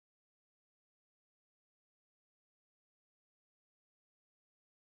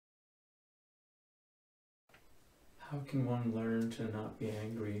How can one learn to not be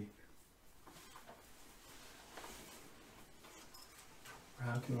angry?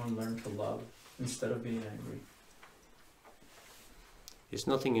 Or how can one learn to love instead of being angry? It's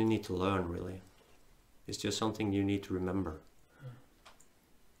nothing you need to learn, really. It's just something you need to remember.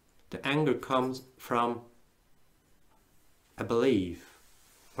 The anger comes from a belief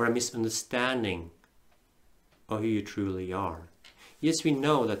or a misunderstanding of who you truly are. Yes, we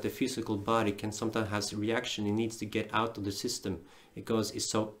know that the physical body can sometimes have a reaction. It needs to get out of the system because it's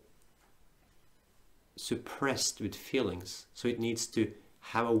so suppressed with feelings. So it needs to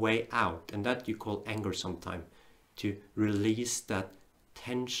have a way out, and that you call anger sometimes, to release that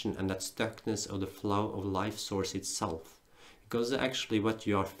tension and that stuckness of the flow of life source itself. Because actually what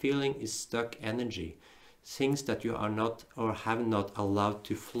you are feeling is stuck energy, things that you are not or have not allowed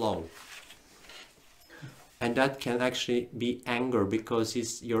to flow. And that can actually be anger because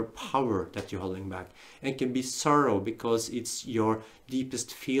it's your power that you're holding back. And it can be sorrow because it's your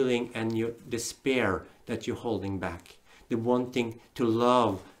deepest feeling and your despair that you're holding back. The wanting to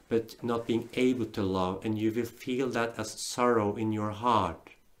love but not being able to love, and you will feel that as sorrow in your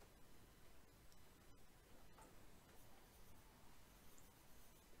heart.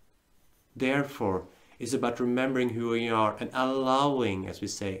 Therefore, it's about remembering who you are and allowing, as we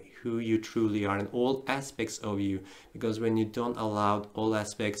say, who you truly are in all aspects of you. Because when you don't allow all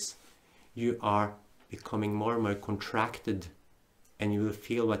aspects, you are becoming more and more contracted, and you will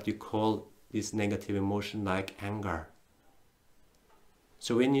feel what you call this negative emotion like anger.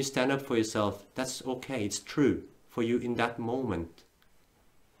 So when you stand up for yourself, that's okay, it's true for you in that moment.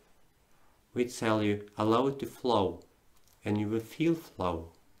 We tell you, allow it to flow, and you will feel flow.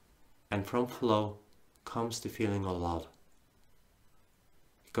 And from flow comes the feeling of love.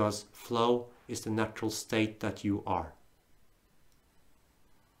 Because flow is the natural state that you are.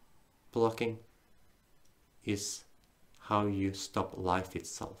 Blocking is how you stop life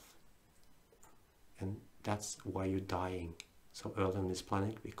itself. And that's why you're dying so early on this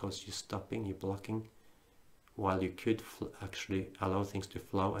planet, because you're stopping, you're blocking, while you could actually allow things to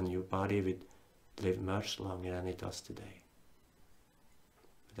flow, and your body would live much longer than it does today.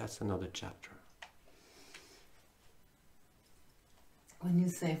 But that's another chapter. When you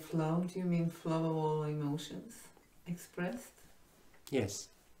say flow, do you mean flow of all emotions expressed? Yes.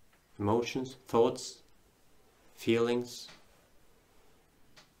 Emotions, thoughts, feelings,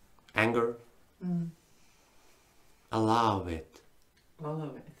 anger. Allow it. All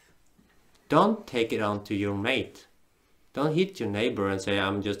of it. Don't take it on to your mate. Don't hit your neighbor and say,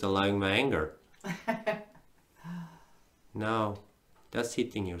 I'm just allowing my anger. No, that's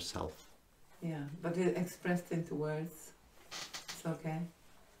hitting yourself. Yeah, but it expressed into words. It's okay.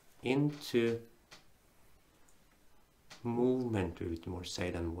 Into movement, we would more say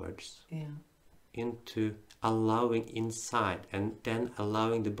than words. Yeah. Into allowing inside, and then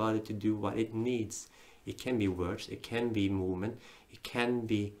allowing the body to do what it needs. It can be words, it can be movement, it can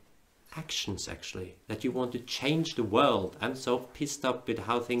be actions actually, that you want to change the world. I'm so pissed up with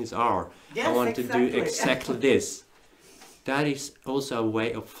how things are. Yes, I want exactly. to do exactly this. That is also a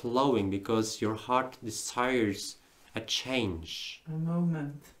way of flowing, because your heart desires a change. A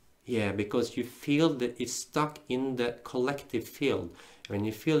moment. Yeah, because you feel that it's stuck in the collective field. When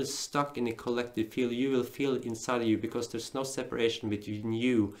you feel it's stuck in the collective field, you will feel it inside of you, because there's no separation between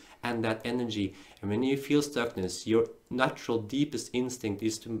you and that energy. And when you feel stuckness, your natural deepest instinct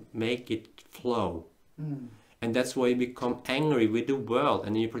is to make it flow. And that's why you become angry with the world,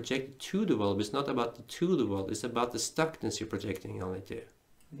 and you project it to the world. But it's not about the to the world, it's about the stuckness you're projecting on it to.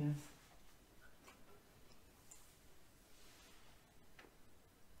 Yes.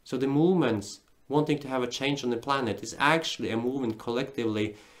 So the movements wanting to have a change on the planet is actually a movement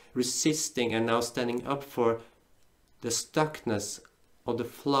collectively resisting and now standing up for the stuckness of the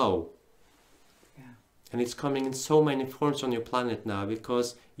flow. Yeah. And it's coming in so many forms on your planet now,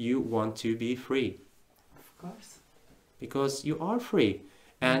 because you want to be free. Of course. Because you are free.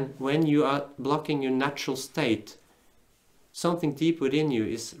 And when you are blocking your natural state, something deep within you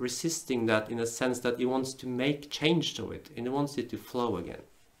is resisting that, in a sense that it wants to make change to it, and it wants it to flow again.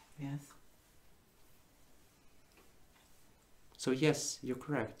 Yes. So yes, you're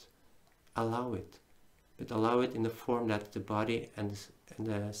correct. Allow it. But allow it in the form that the body and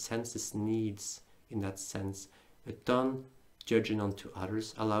the senses needs in that sense. But don't judge it onto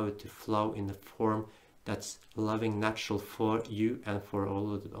others. Allow it to flow in the form that's loving, natural for you and for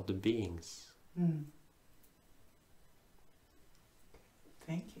all of the beings.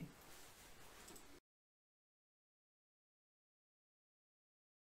 Thank you.